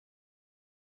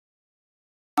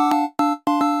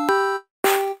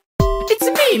It's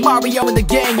me, Mario and the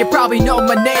gang. You probably know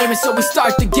my name, and so we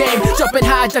start the game. Jumping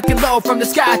high, ducking low, from the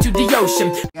sky to the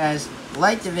ocean. Guys,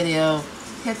 like the video,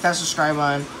 hit that subscribe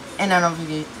button, and don't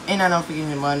forget to hit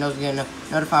the button to get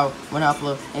notified when I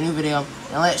upload a new video.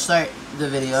 And let's start the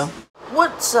video.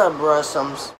 What's up,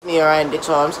 brussums? Me, Ryan Dick's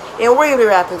Arms, and we're gonna be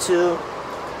reacting to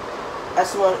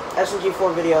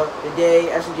SMG4 video. The day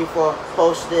SMG4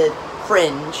 posted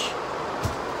Cringe.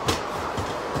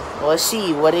 Well, let's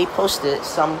see what they posted.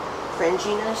 Some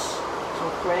cringiness,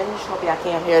 some cringe. Hope y'all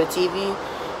can't hear the TV.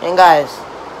 And guys,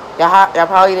 y'all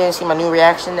probably didn't see my new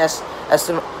reaction. That's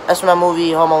my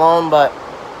movie Home Alone, but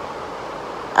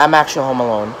I'm actually Home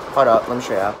Alone. Hold up, let me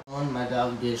show you. On my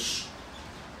dog dish.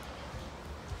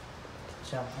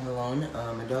 So Home Alone.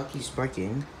 My dog keeps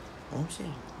barking. I'm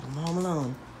saying I'm Home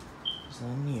Alone. He's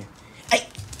not in here. Hey!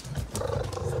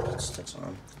 Sticks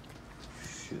on.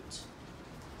 Shoot.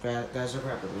 Guys are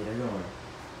properly, they're going.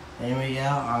 Anyway,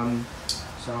 yeah,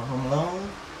 so Home Alone.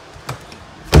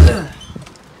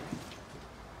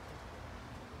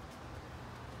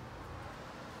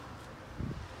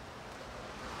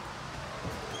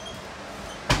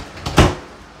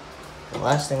 The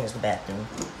last thing is the bathroom.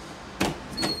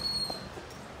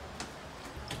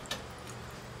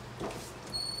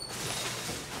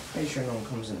 Pretty sure no one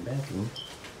comes in the bathroom.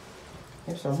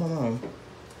 Yep, so Home Alone.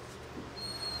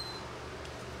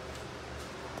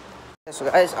 So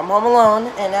guys, I'm Home Alone,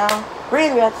 and now we're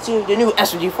gonna react to the new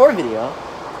SMG4 video.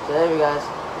 So there we go, guys.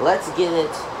 Let's get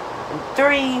it in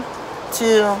 3,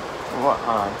 2, 1.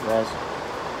 Guys.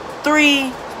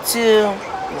 3,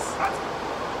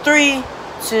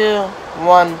 2,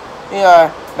 1. We are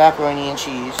macaroni and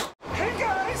cheese. Hey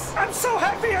guys, I'm so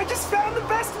happy! I just found the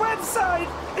best website.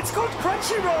 It's called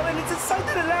Crunchyroll, and it's a site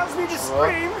that allows me to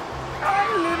stream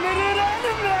unlimited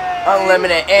anime.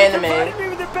 Unlimited anime. Provided me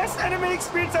with the best anime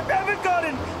experience I've ever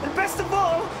gotten. And best of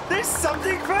all, there's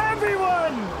something for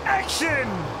everyone. Action,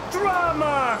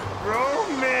 drama,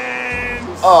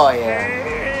 romance. Oh yeah.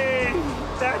 Hey,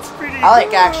 that's pretty. I like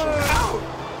good. action. Ow.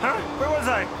 Huh? Where was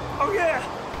I? Oh yeah.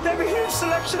 They have a huge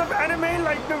selection of anime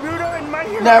like Naruto and My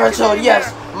Hero Naruto, Academia.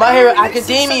 yes. My Hero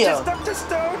Academia. Such as Dr.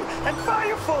 Stone and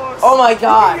Fire Force. Oh my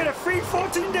god. You get a free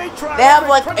 14-day trial. They have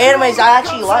like animes I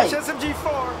actually like.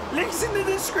 SMG4. Links in the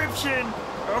description.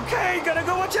 Okay, gonna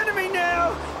go watch anime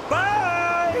now.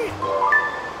 Bye.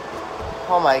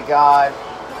 Oh my god.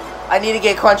 I need to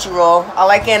get Crunchyroll. I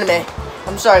like anime.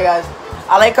 I'm sorry guys.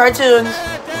 I like cartoons.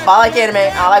 But I like anime.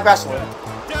 I like wrestling.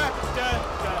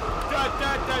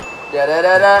 I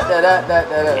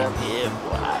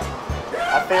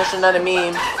finished another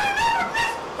meme.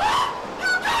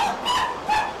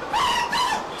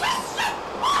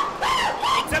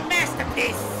 It's a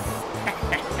masterpiece.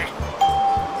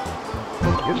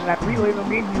 Is that really the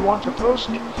meme you want to post?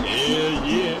 Yeah.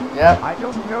 Yep. I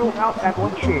don't know about that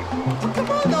one shit. Come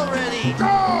on already.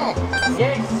 Go!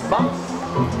 Yes, boss.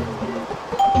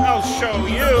 I'll show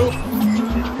you.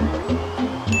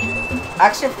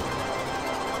 Action.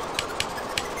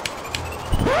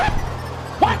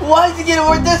 Why is he getting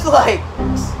more dislikes?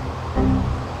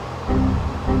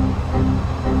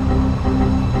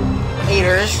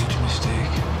 Haters.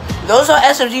 Those are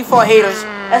SMG4 haters.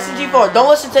 SMG4, don't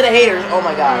listen to the haters. Oh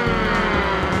my god.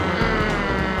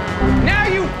 Now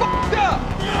you fucked up!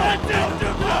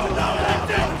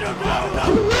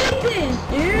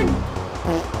 Dude.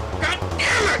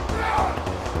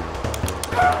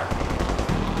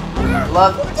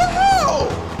 Love. What the hell?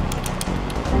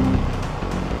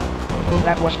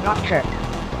 That was not checked.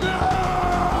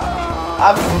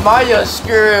 Mario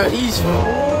screwed. He's. Oh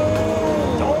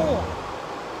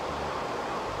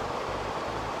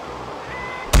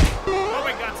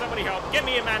my god, somebody help. Get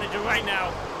me a manager right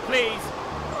now. Please.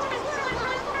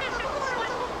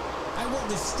 I will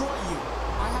destroy you.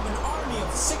 I have an army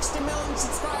of 60 million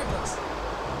subscribers.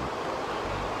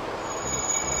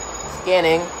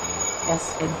 Scanning.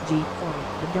 SMG4,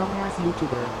 the dumbass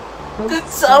YouTuber. The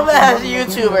dumbass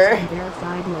YouTuber.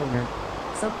 Verified loner.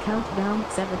 Sub count down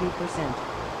 70%.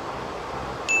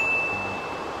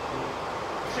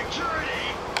 Security.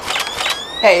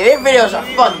 Hey, their videos are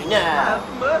funny now.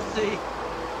 Have mercy.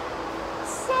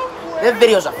 Their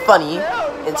videos are funny.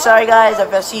 And sorry guys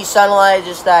if I see sunlight,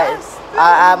 just that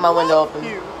I have my window open.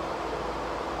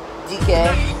 DK.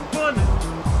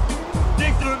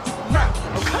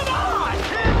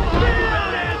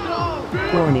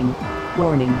 Warning.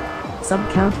 Warning. Sub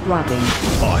count dropping.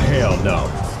 Oh, hell no.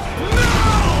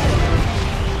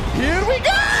 Here we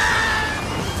go!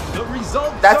 The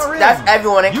results That's are in.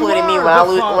 everyone, including me, when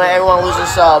everyone loses a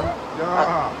sub.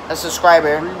 A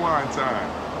subscriber. Rewind time.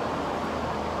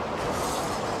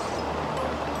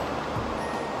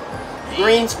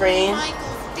 green screen.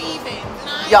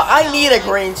 Yo, I need a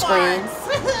green screen.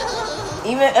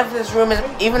 Even if this room is,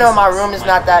 even though my room is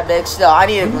not that big, still I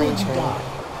need a green screen.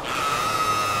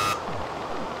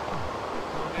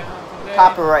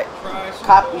 Copyright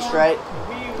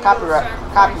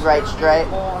strike.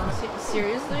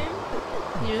 Seriously?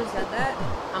 You just said that?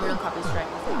 I'm gonna copy strike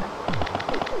this guy.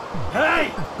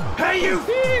 Hey! Hey, you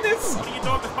Venus! Can you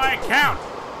talk to my account?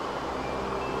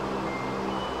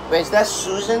 Wait, is that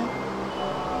Susan?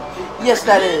 Yes,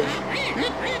 that is.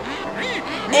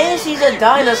 And she's a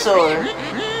dinosaur.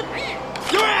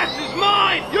 Your ass is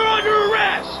mine! You're under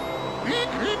arrest!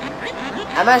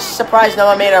 I'm actually surprised no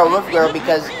one made her a roof girl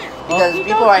because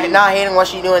people are not hating what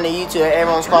she's doing to YouTube.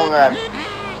 Everyone's calling her up.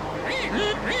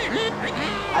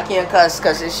 I can't cuss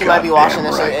because she might be watching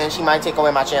this and she might take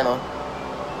away my channel.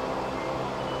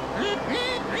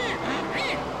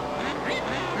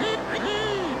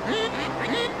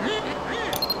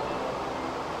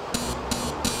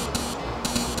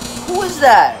 Who is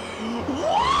that?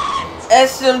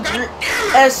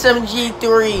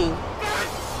 SMG4.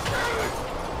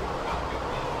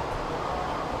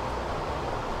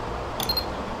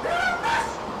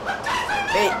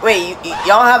 Wait,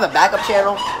 y'all have a backup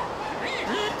channel?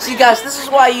 See guys, this is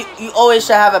why you always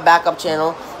should have a backup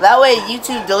channel. That way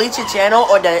YouTube deletes your channel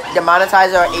or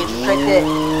demonetize or age restricted.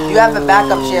 You have a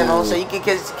backup channel so you can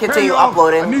continue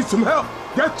uploading. I need some help.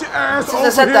 Get your ass over Go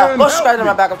here. subscribe to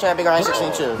my backup channel, Big Ryan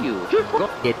 16 too. You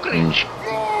get cringe.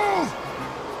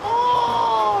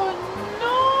 Oh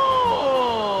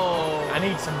no! I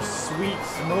need some sweet,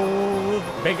 smooth,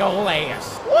 big ol'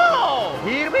 ass. Whoa!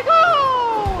 Here we go!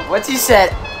 What's he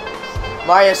said?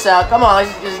 Mario Sal, come on,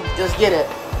 let's get it.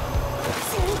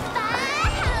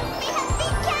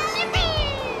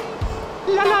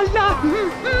 La la la!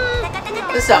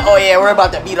 Listen, oh yeah, we're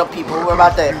about to beat up people. We're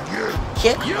about to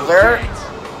kick their.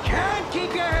 Can't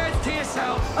keep your hands to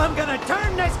yourself. I'm gonna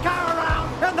turn this car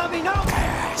around and there'll be no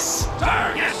gas.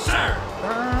 Sir, yes, sir.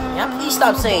 Yeah, please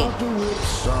stop saying.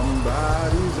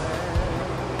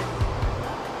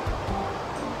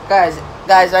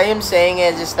 Guys, I am saying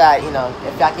it just that, you know,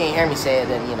 if y'all can't hear me say it,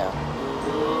 then, you know.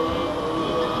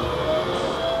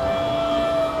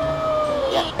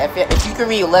 Yeah, if you can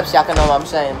read lips, y'all can know what I'm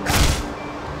saying.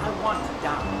 I want to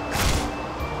die.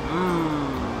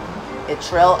 A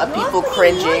trail of people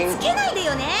cringing.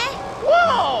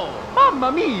 Whoa!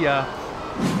 Mamma mia!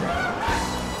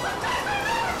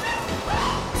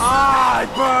 I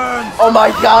burn. Oh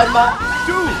my god, my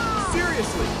Dude,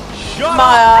 seriously. Shut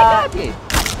my up. eye.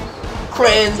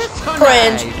 Cringe,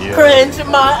 cringe, cringe in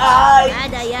my eye.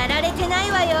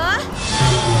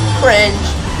 Cringe,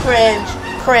 cringe,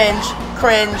 cringe,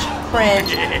 cringe,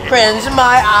 cringe, cringe in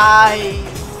my eye.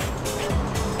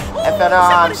 If I don't know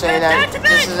how I'm saying that,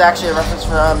 this is actually a reference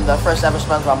from the first ever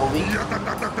SpongeBob movie.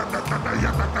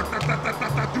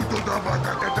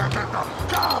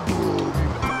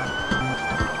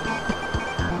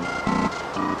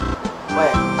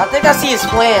 Wait, I think I see his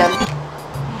plan.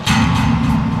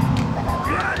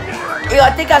 Yeah,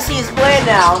 I think I see his plan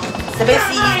now. So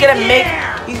basically,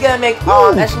 he's gonna make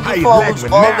SMG4 lose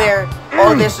all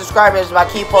of their subscribers by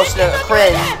keep posting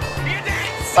cringe.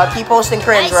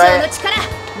 Right?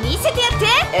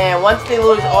 And once they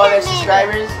lose all their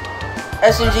subscribers,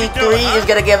 SMG3 is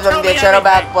gonna give them their channel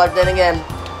back. But then again,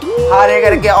 how they're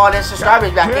gonna get all their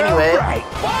subscribers back anyway?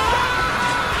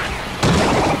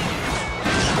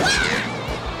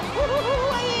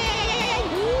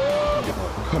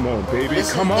 Come on, baby,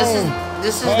 come on.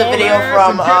 This is the video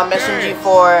from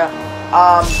SMG4.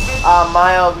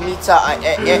 Mile meets a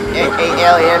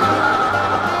alien.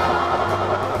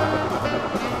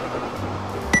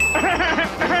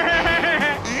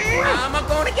 I'm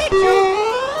gonna get you!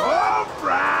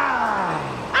 Alright.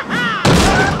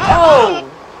 Oh!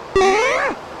 The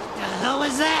hell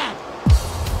was that?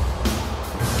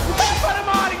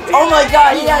 Oh my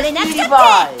god, he has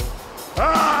PewDiePie!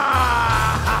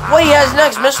 What he has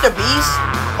next, Mr. Beast?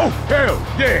 Oh, hell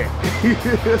yeah.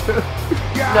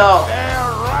 No.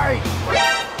 Yeah, right.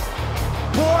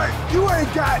 Boy, you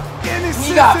ain't got any sense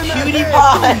You got in the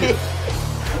PewDiePie, head.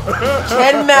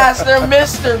 Ken Master,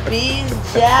 Mr. Beast,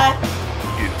 Jack.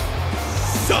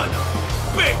 Son of a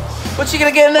bitch. What you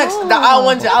gonna get next? The odd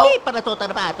one's out?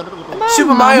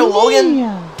 Super Mario Logan?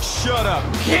 Shut up.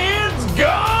 Kids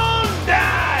gone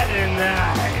die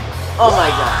tonight. Oh my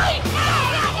god.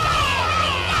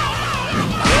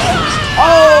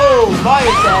 Oh,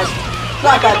 Mario test.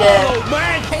 Not that dead. Oh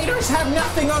man, haters have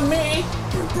nothing on me!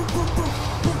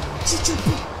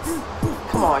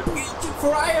 Come on.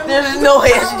 For I am There's no way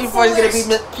SMG4 is gonna beat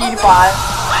PewDiePie.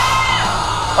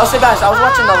 Also guys, I was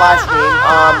watching the live stream.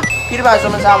 PewDiePie's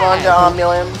almost have 100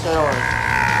 million. So don't worry.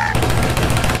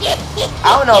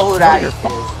 I don't know who that is.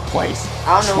 Place.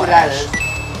 I don't know who that is.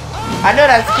 I know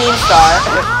that's Keemstar.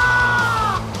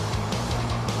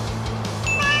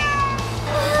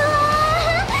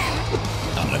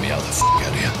 Let me out the f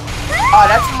out of here. Oh,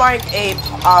 that's Mark A.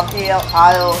 PL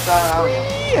Isle.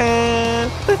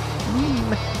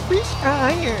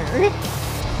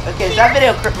 Okay, is that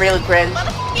video really cringe?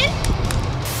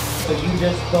 But you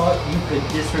just thought you could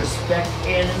disrespect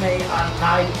anime on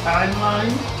my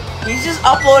timeline? He's just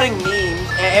uploading memes,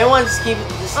 and everyone's just keeping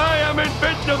this. I am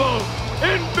invincible!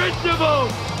 Invincible!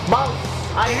 Mouse,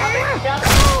 I haven't got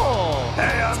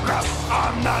Hey,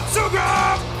 I'm not so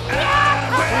good.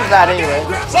 Who's that anyway?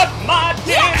 Suck my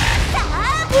dick.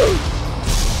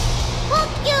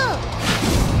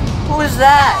 Who is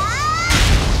that?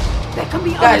 That can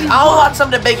be Guys, I'll watch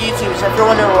some of the big YouTubers if you're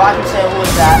wondering why I'm saying who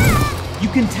is that. You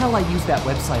can tell I use that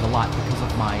website a lot because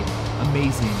of my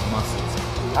amazing muscles.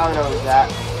 I don't know who's that.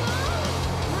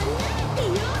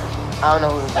 I don't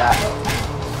know who's that.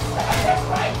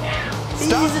 He's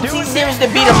using T-Series to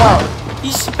beat him up.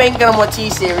 He's spanking him with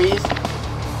T-Series.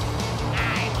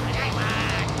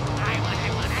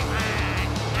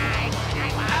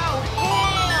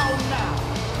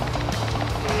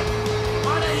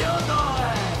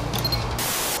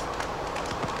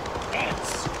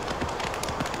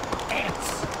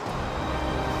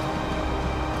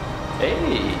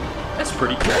 Hey, that's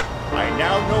pretty cool. I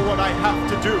now know what I have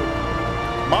to do.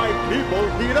 My people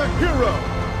need a hero.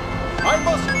 I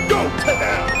must go to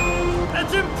them.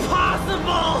 That's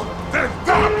impossible. Then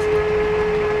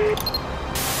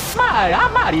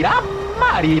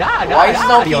that. Why is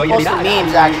no people posting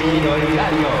memes actually?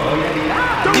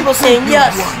 People saying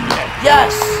yes,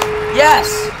 yes, yes,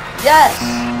 yes,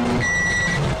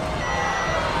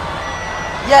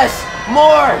 yes,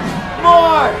 more,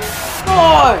 more,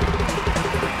 more,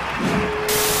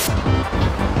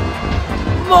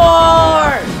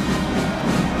 more,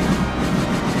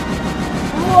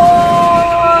 more.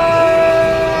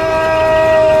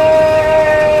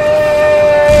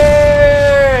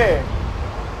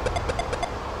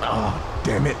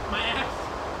 Damn it.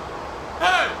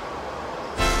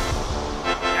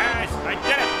 Guys, I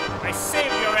did it. I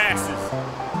saved your asses.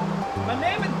 My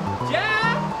name is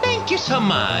Jack. Thank you so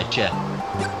much. I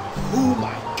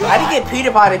didn't get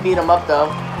PewDiePie to beat him up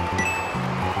though.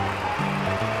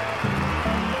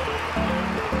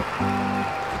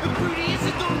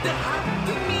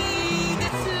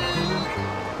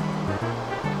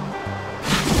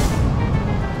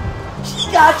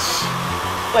 He got.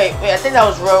 Wait, I think that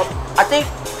was rope. I think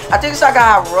this guy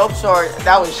got ropes or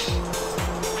that was.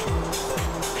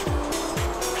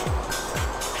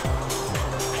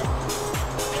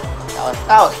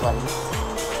 That was funny.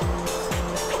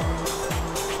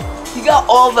 He got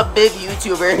all the big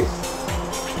YouTubers.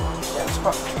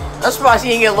 I'm surprised he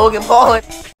didn't get Logan Paul and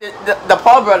the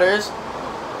Paul brothers,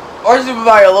 or Super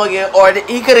Mario Logan, or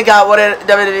he could have got one of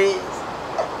WWE,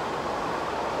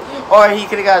 or he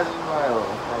could have got Super Mario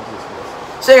Logan.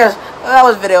 So guys, that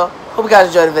was the video. Hope you guys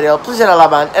enjoyed the video. Please hit that like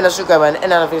button and the subscribe button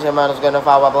and the notification button is going to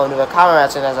follow up on the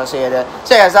comment as I see you there.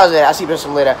 So guys, that was it. I'll see you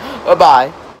some later.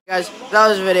 Bye. Guys, that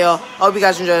was the video. I hope you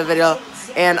guys enjoyed the video,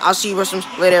 and I'll see you some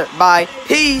later. Bye.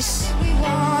 Peace.